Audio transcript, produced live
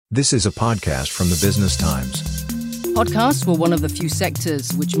This is a podcast from the Business Times. Podcasts were one of the few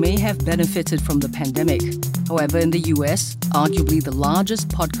sectors which may have benefited from the pandemic. However, in the US, arguably the largest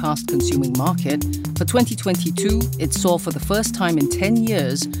podcast-consuming market, for 2022, it saw for the first time in 10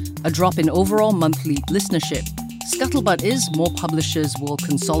 years a drop in overall monthly listenership. Scuttlebutt is more publishers will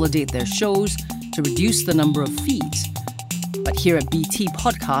consolidate their shows to reduce the number of feeds. But here at BT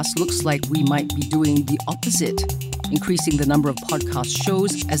Podcast, looks like we might be doing the opposite, increasing the number of podcast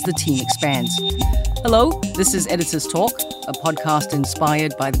shows as the team expands. Hello, this is Editor's Talk, a podcast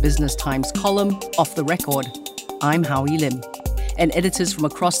inspired by the Business Times column Off the Record. I'm Howie Lim. And editors from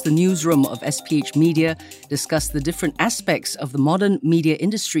across the newsroom of SPH Media discuss the different aspects of the modern media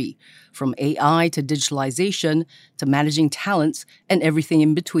industry, from AI to digitalization to managing talents and everything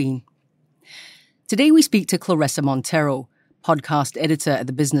in between. Today we speak to Claressa Montero, podcast editor at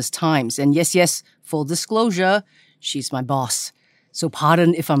the Business Times. And yes, full disclosure, she's my boss. So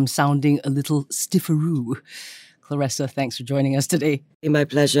pardon if I'm sounding a little stifferoo. Claressa, thanks for joining us today. My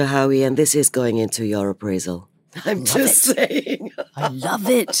pleasure, Howie, and this is going into your appraisal. I'm just saying. I love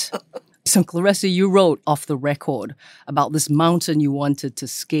it. So Claressa, you wrote Off the Record about this mountain you wanted to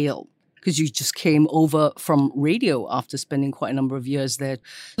scale because you just came over from radio after spending quite a number of years there.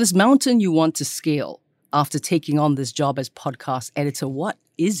 This mountain you want to scale after taking on this job as podcast editor, what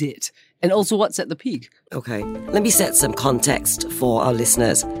is it? And also, what's at the peak? Okay, let me set some context for our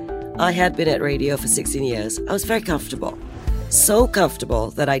listeners. I had been at radio for 16 years. I was very comfortable. So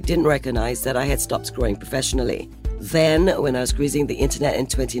comfortable that I didn't recognize that I had stopped growing professionally. Then, when I was cruising the internet in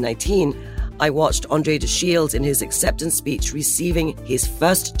 2019, I watched Andre de Shields in his acceptance speech receiving his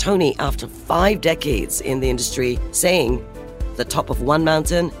first Tony after 5 decades in the industry, saying, "The top of one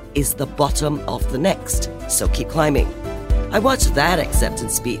mountain is the bottom of the next, so keep climbing." I watched that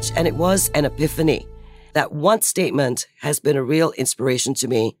acceptance speech, and it was an epiphany. That one statement has been a real inspiration to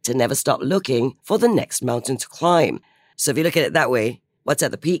me to never stop looking for the next mountain to climb. So if you look at it that way, what's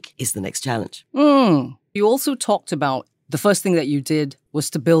at the peak is the next challenge. You also talked about the first thing that you did was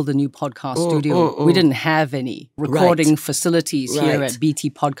to build a new podcast studio. We didn't have any recording facilities here at BT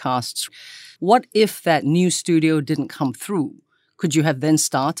Podcasts. What if that new studio didn't come through? Could you have then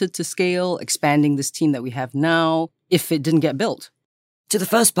started to scale, expanding this team that we have now, if it didn't get built? To the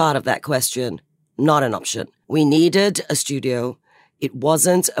first part of that question, not an option. We needed a studio. It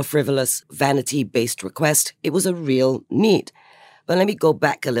wasn't a frivolous, vanity-based request. It was a real need. But let me go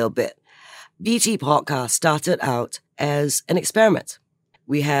back a little bit. BT Podcast started out as an experiment.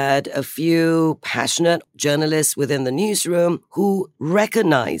 We had a few passionate journalists within the newsroom who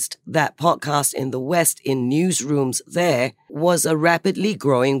recognized that podcast in the West, in newsrooms there, was a rapidly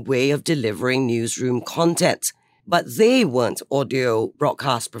growing way of delivering newsroom content. But they weren't audio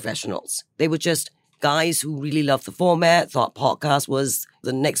broadcast professionals. They were just guys who really loved the format, thought podcast was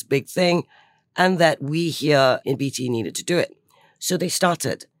the next big thing, and that we here in BT needed to do it. So they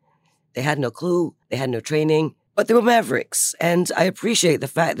started. They had no clue, they had no training, but they were mavericks. And I appreciate the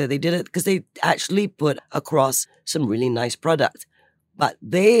fact that they did it because they actually put across some really nice product. But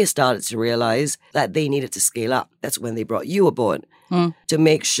they started to realize that they needed to scale up. That's when they brought you aboard to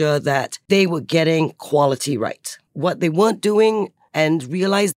make sure that they were getting quality right. What they weren't doing and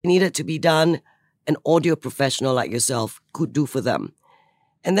realized needed to be done, an audio professional like yourself could do for them.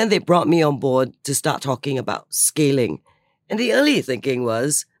 And then they brought me on board to start talking about scaling. And the early thinking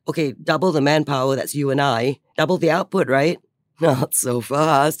was, okay, double the manpower, that's you and I, double the output, right? Not so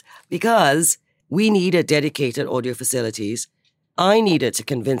fast, because we needed dedicated audio facilities. I needed to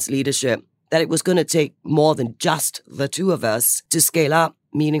convince leadership that it was going to take more than just the two of us to scale up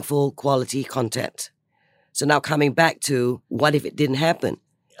meaningful quality content. So now coming back to what if it didn't happen?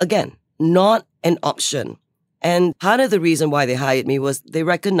 Again, not an option. And part of the reason why they hired me was they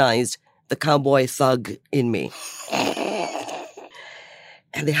recognized the cowboy thug in me.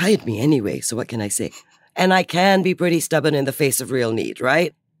 And they hired me anyway, so what can I say? And I can be pretty stubborn in the face of real need,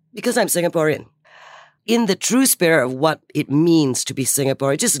 right? Because I'm Singaporean. In the true spirit of what it means to be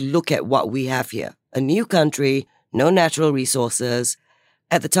Singaporean, just look at what we have here. A new country, no natural resources.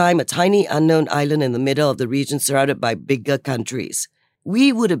 At the time, a tiny unknown island in the middle of the region surrounded by bigger countries.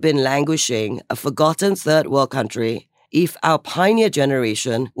 We would have been languishing, a forgotten third world country, if our pioneer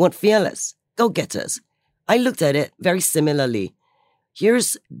generation weren't fearless, go-getters. I looked at it very similarly.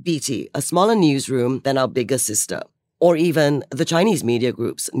 Here's BT, a smaller newsroom than our bigger sister, or even the Chinese media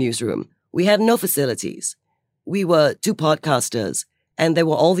group's newsroom. We had no facilities. We were 2 podcasters, and there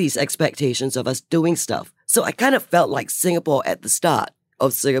were all these expectations of us doing stuff. So I kind of felt like Singapore at the start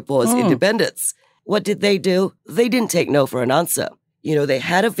of Singapore's independence. What did they do? They didn't take no for an answer. You know, they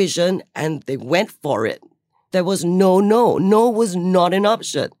had a vision and they went for it. There was no. No was not an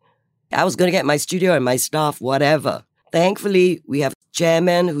option. I was going to get my studio and my staff, whatever. Thankfully, we have a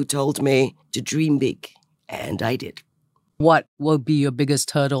chairman who told me to dream big, and I did. What will be your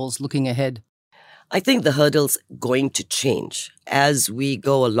biggest hurdles looking ahead? I think the hurdle's going to change as we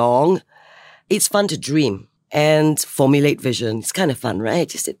go along. It's fun to dream and formulate vision. It's kind of fun, right?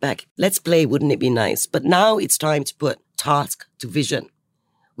 Just sit back. Let's play, wouldn't it be nice? But now it's time to put task to vision.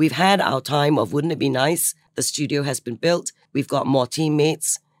 We've had our time of wouldn't it be nice? The studio has been built. We've got more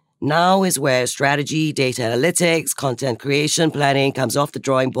teammates. Now is where strategy, data analytics, content creation, planning comes off the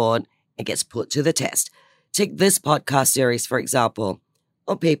drawing board and gets put to the test. Take this podcast series, for example.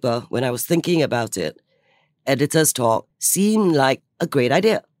 On paper, when I was thinking about it, Editor's Talk seemed like a great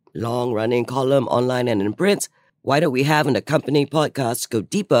idea. Long-running column online and in print. Why don't we have an accompanying podcast go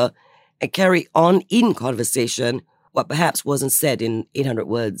deeper and carry on in conversation what perhaps wasn't said in 800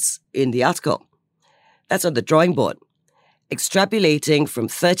 words in the article? That's on the drawing board. Extrapolating from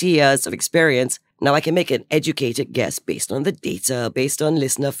 30 years of experience, now I can make an educated guess based on the data, based on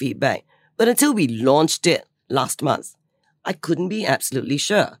listener feedback. But until we launched it last month, I couldn't be absolutely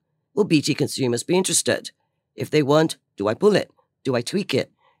sure. Will BT consumers be interested? If they weren't, do I pull it? Do I tweak it?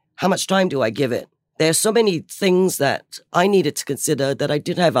 How much time do I give it? There are so many things that I needed to consider that I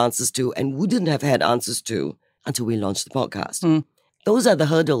didn't have answers to and wouldn't have had answers to until we launched the podcast. Those are the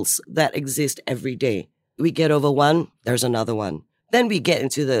hurdles that exist every day. We get over one, there's another one. Then we get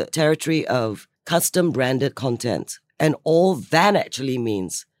into the territory of custom branded content. And all that actually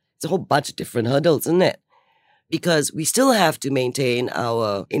means, it's a whole bunch of different hurdles, isn't it? Because we still have to maintain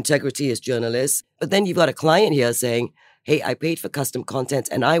our integrity as journalists. But then you've got a client here saying, hey, I paid for custom content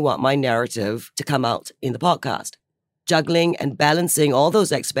and I want my narrative to come out in the podcast. Juggling and balancing all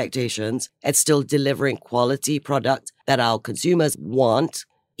those expectations and still delivering quality product that our consumers want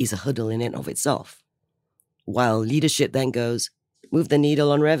is a hurdle in and of itself. While leadership then goes, move the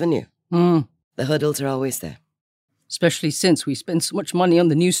needle on revenue. The hurdles are always there. Especially since we spend so much money on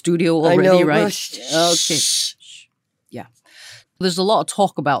the new studio already, right? Okay. Yeah. There's a lot of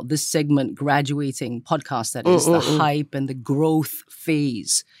talk about this segment graduating podcast, that is, the hype and the growth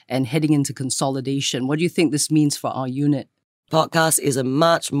phase and heading into consolidation. What do you think this means for our unit? Podcast is a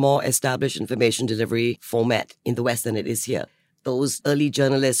much more established information delivery format in the West than it is here. Those early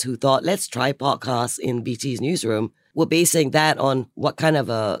journalists who thought, let's try podcasts in BT's newsroom, were basing that on what kind of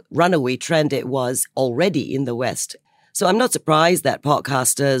a runaway trend it was already in the West. So I'm not surprised that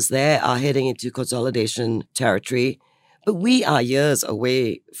podcasters there are heading into consolidation territory. But we are years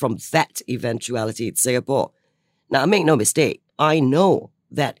away from that eventuality in Singapore. Now, make no mistake, I know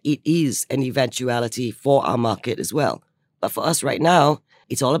that it is an eventuality for our market as well. But for us right now,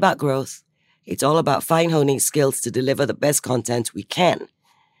 it's all about growth. It's all about fine-honing skills to deliver the best content we can.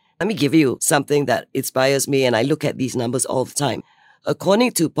 Let me give you something that inspires me, and I look at these numbers all the time.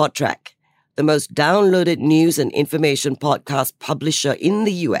 According to Podtrac, the most downloaded news and information podcast publisher in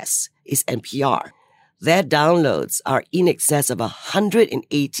the US is NPR. Their downloads are in excess of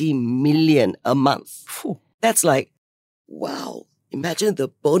 180 million a month. That's like, wow, imagine the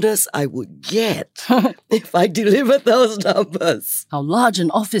bonus I would get if I delivered those numbers. How large an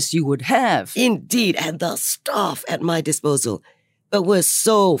office you would have. Indeed, and the staff at my disposal. But we're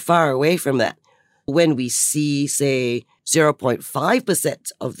so far away from that. When we see, say,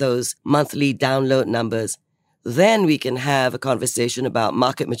 0.5% of those monthly download numbers, then we can have a conversation about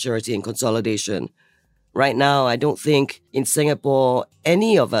market maturity and consolidation. Right now, I don't think in Singapore,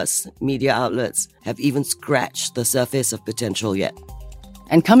 any of us media outlets have even scratched the surface of potential yet.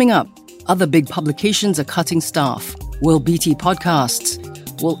 And coming up, other big publications are cutting staff. Will BT podcasts?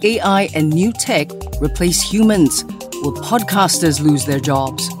 Will AI and new tech replace humans? Will podcasters lose their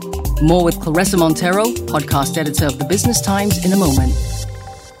jobs? More with Clarissa Montero, podcast editor of The Business Times, in a moment.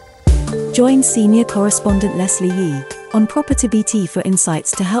 Join senior correspondent Leslie Yee on Property BT for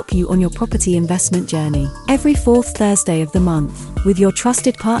insights to help you on your property investment journey. Every fourth Thursday of the month, with your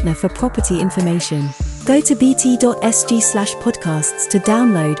trusted partner for property information. Go to bt.sg/podcasts to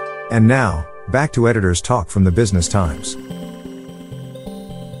download. And now, back to Editor's Talk from The Business Times.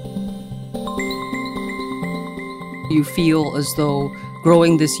 You feel as though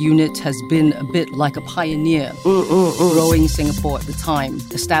growing this unit has been a bit like a pioneer, growing Singapore at the time,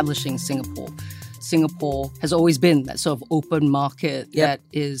 establishing Singapore. Singapore has always been that sort of open market that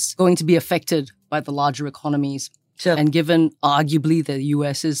is going to be affected by the larger economies. Sure. And given arguably the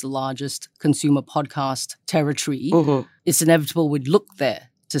US is the largest consumer podcast territory, it's inevitable we'd look there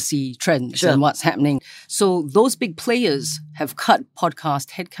to see trends and what's happening. So those big players have cut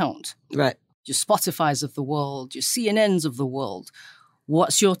podcast headcount. Right. Your Spotifys of the world, your CNNs of the world.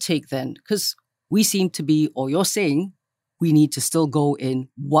 What's your take then? Because we seem to be, or you're saying, we need to still go in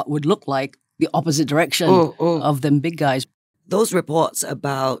what would look like the opposite direction of them big guys. Those reports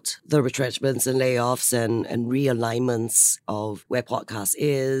about the retrenchments and layoffs and realignments of where podcast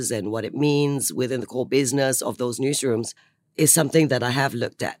is and what it means within the core business of those newsrooms is something that I have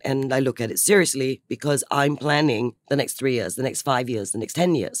looked at. And I look at it seriously because I'm planning the next 3 years, the next 5 years, the next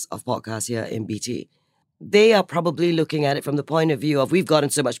 10 years of podcasts here in BT. They are probably looking at it from the point of view of, we've gotten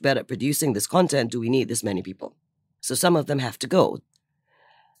so much better at producing this content, do we need this many people? So some of them have to go.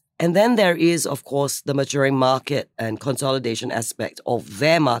 And then there is, of course, the maturing market and consolidation aspect of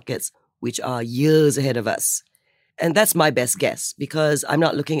their markets, which are years ahead of us. And that's my best guess because I'm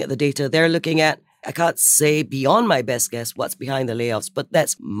not looking at the data they're looking at. I can't say beyond my best guess what's behind the layoffs, but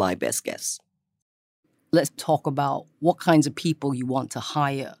that's my best guess. Let's talk about what kinds of people you want to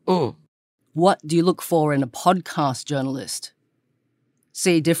hire. What do you look for in a podcast journalist?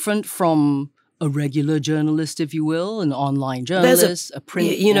 Say different from a regular journalist, if you will, an online journalist, a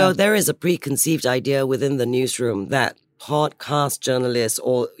print. There is a preconceived idea within the newsroom that podcast journalists,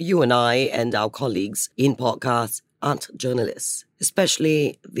 or you and I and our colleagues in podcasts, aren't journalists,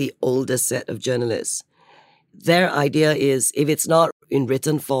 especially the older set of journalists. Their idea is if it's not in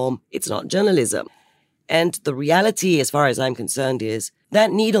written form, it's not journalism. And the reality, as far as I'm concerned, is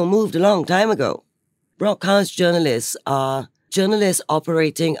that needle moved a long time ago. Broadcast journalists are journalists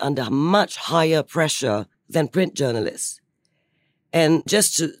operating under much higher pressure than print journalists. And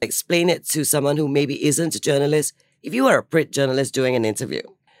just to explain it to someone who maybe isn't a journalist, if you are a print journalist doing an interview,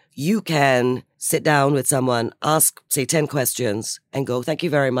 you can sit down with someone, ask, say, 10 questions, and go, thank you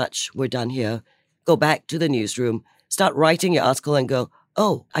very much, we're done here. Go back to the newsroom, start writing your article and go,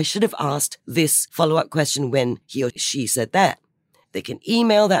 oh, I should have asked this follow-up question when he or she said that. They can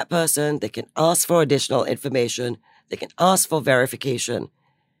email that person, they can ask for additional information, they can ask for verification.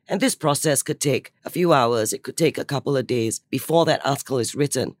 And this process could take a few hours, it could take a couple of days before that article is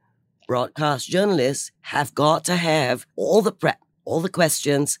written. Broadcast journalists have got to have all the prep, all the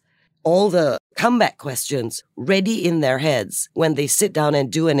questions, all the comeback questions ready in their heads when they sit down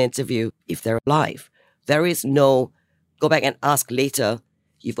and do an interview if they're live. There is no go back and ask later.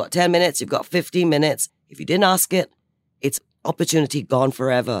 You've got 10 minutes, you've got 15 minutes. If you didn't ask it, it's opportunity gone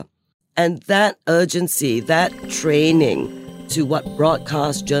forever. And that urgency, that training to what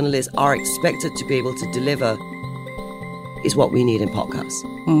broadcast journalists are expected to be able to deliver is what we need in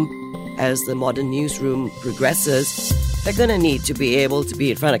podcasts. As the modern newsroom progresses, they're going to need to be able to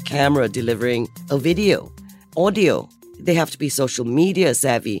be in front of camera delivering a video, audio. They have to be social media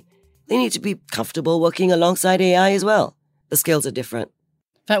savvy. They need to be comfortable working alongside AI as well. The skills are different.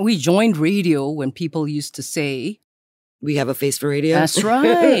 In fact, we joined radio when people used to say, we have a face for radio. That's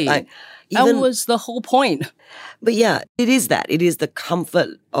right. That was the whole point. But yeah, it is that. It is the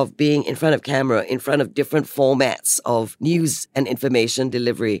comfort of being in front of camera, in front of different formats of news and information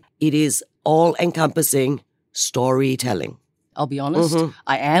delivery. It is all-encompassing storytelling. I'll be honest,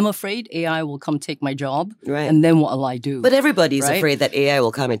 I am afraid AI will come take my job. Right. And then what will I do? But everybody's afraid that AI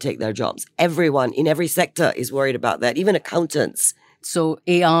will come and take their jobs. Everyone in every sector is worried about that, even accountants. So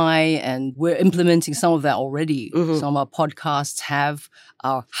AI, and we're implementing some of that already. Some of our podcasts have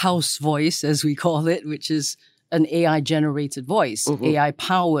our house voice, as we call it, which is an AI-generated voice,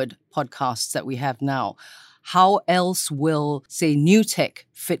 AI-powered podcasts that we have now. How else will, say, new tech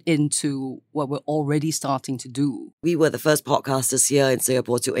fit into what we're already starting to do? We were the first podcasters here in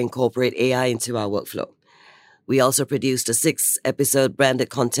Singapore to incorporate AI into our workflow. We also produced a 6-episode branded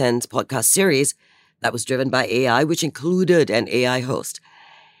content podcast series that was driven by AI, which included an AI host.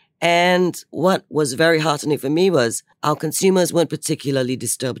 And what was very heartening for me was our consumers weren't particularly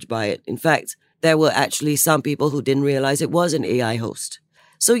disturbed by it. In fact, there were actually some people who didn't realize it was an AI host.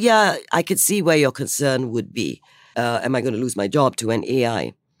 So yeah, I could see where your concern would be. Am I going to lose my job to an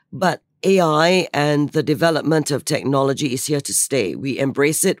AI? But AI and the development of technology is here to stay. We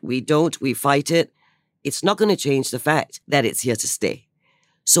embrace it, we don't, we fight it. It's not going to change the fact that it's here to stay.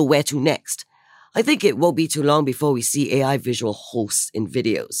 So where to next? I think it won't be too long before we see AI visual hosts in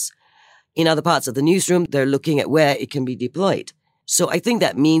videos. In other parts of the newsroom, they're looking at where it can be deployed. So I think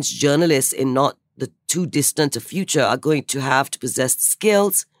that means journalists in not the too distant a future are going to have to possess the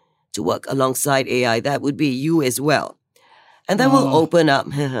skills to work alongside AI. That would be you as well. And that will open up,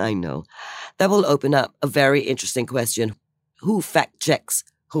 I know, that will open up a very interesting question. Who fact checks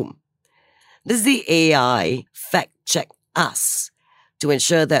whom? Does the AI fact check us to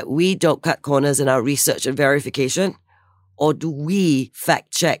ensure that we don't cut corners in our research and verification? Or do we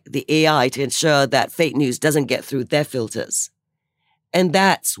fact check the AI to ensure that fake news doesn't get through their filters? And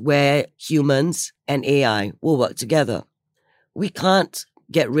that's where humans and AI will work together. We can't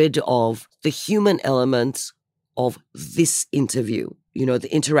get rid of the human element of this interview, the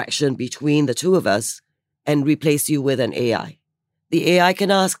interaction between the two of us, and replace you with an AI. The AI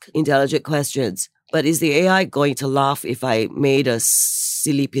can ask intelligent questions, but is the AI going to laugh if I made a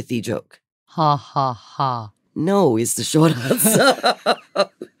silly, pithy joke? Ha ha ha. No, is the short answer.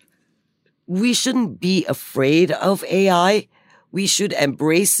 We shouldn't be afraid of AI. We should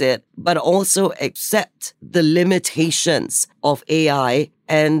embrace it, but also accept the limitations of AI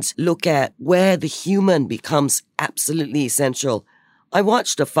and look at where the human becomes absolutely essential. I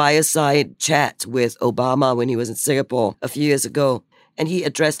watched a fireside chat with Obama when he was in Singapore a few years ago, and he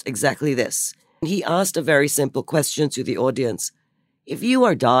addressed exactly this. He asked a very simple question to the audience. If you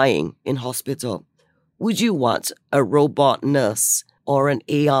are dying in hospital, would you want a robot nurse or an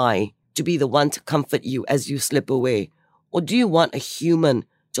AI to be the one to comfort you as you slip away? Or do you want a human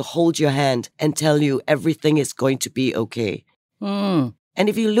to hold your hand and tell you everything is going to be okay? And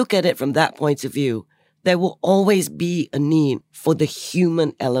if you look at it from that point of view, there will always be a need for the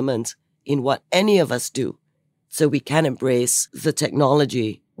human element in what any of us do. So we can embrace the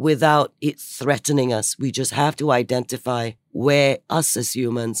technology without it threatening us. We just have to identify where us as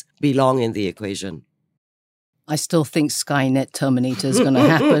humans belong in the equation. I still think Skynet Terminator is going to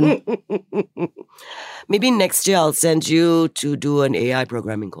happen. Maybe next year I'll send you to do an AI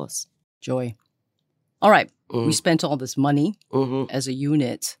programming course. Joy. All right. We spent all this money as a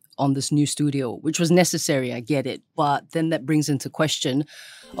unit on this new studio, which was necessary, I get it. But then that brings into question,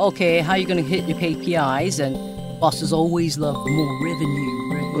 okay, how are you going to hit your KPIs? And bosses always love more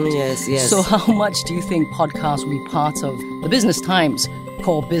revenue, right? Yes. So how much do you think podcasts will be part of the Business Times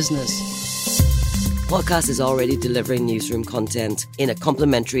core business? Podcast is already delivering newsroom content in a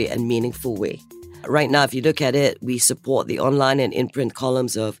complementary and meaningful way. Right now, if you look at it, we support the online and in-print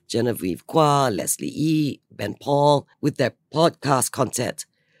columns of Genevieve Kwa, Leslie Yee, Ben Paul with their podcast content.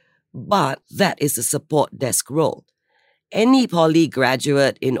 But that is the support desk role. Any poly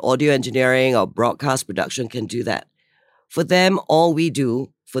graduate in audio engineering or broadcast production can do that. For them, all we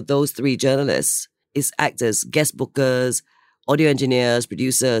do for those three journalists is act as guest bookers, audio engineers,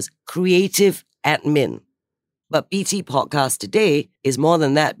 producers, creative admin. But BT Podcast today is more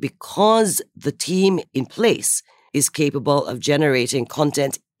than that because the team in place is capable of generating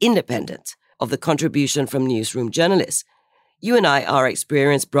content independent of the contribution from newsroom journalists. You and I are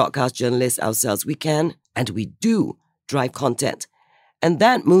experienced broadcast journalists ourselves. We can, and we do, drive content. And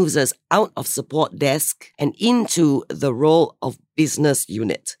that moves us out of support desk and into the role of business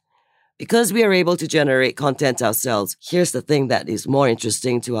unit. Because we are able to generate content ourselves, here's the thing that is more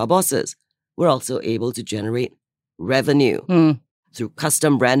interesting to our bosses. We're also able to generate revenue through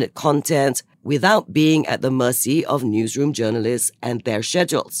custom branded content without being at the mercy of newsroom journalists and their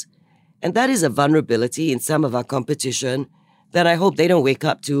schedules. And that is a vulnerability in some of our competition that I hope they don't wake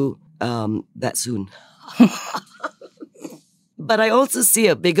up to that soon. But I also see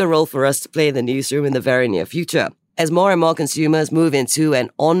a bigger role for us to play in the newsroom in the very near future. As more and more consumers move into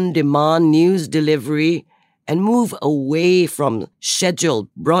an on-demand news delivery and move away from scheduled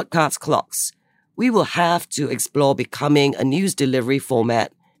broadcast clocks, we will have to explore becoming a news delivery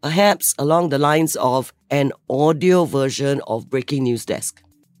format, perhaps along the lines of an audio version of Breaking News Desk.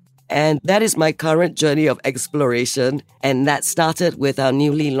 And that is my current journey of exploration, and that started with our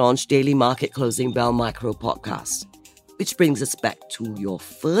newly launched Daily Market Closing Bell Micro podcast. Which brings us back to your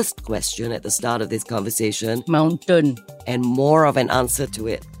first question at the start of this conversation. Mountain. And more of an answer to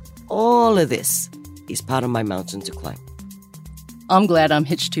it. All of this is part of my mountain to climb. I'm glad I'm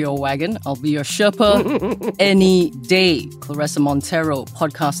hitched to your wagon. I'll be your Sherpa any day. Claressa Montero,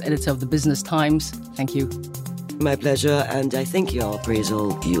 podcast editor of the Business Times. Thank you. My pleasure, and I think your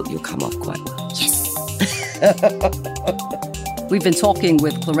appraisal, you'll come off quite well. Yes! We've been talking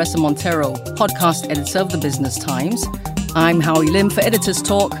with Claressa Montero, podcast editor of the Business Times. I'm Howie Lim for Editors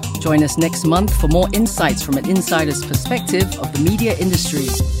Talk. Join us next month for more insights from an insider's perspective of the media industry.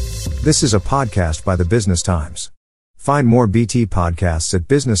 This is a podcast by the Business Times. Find more BT podcasts at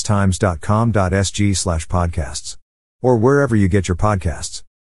businesstimes.com.sg/podcasts or wherever you get your podcasts.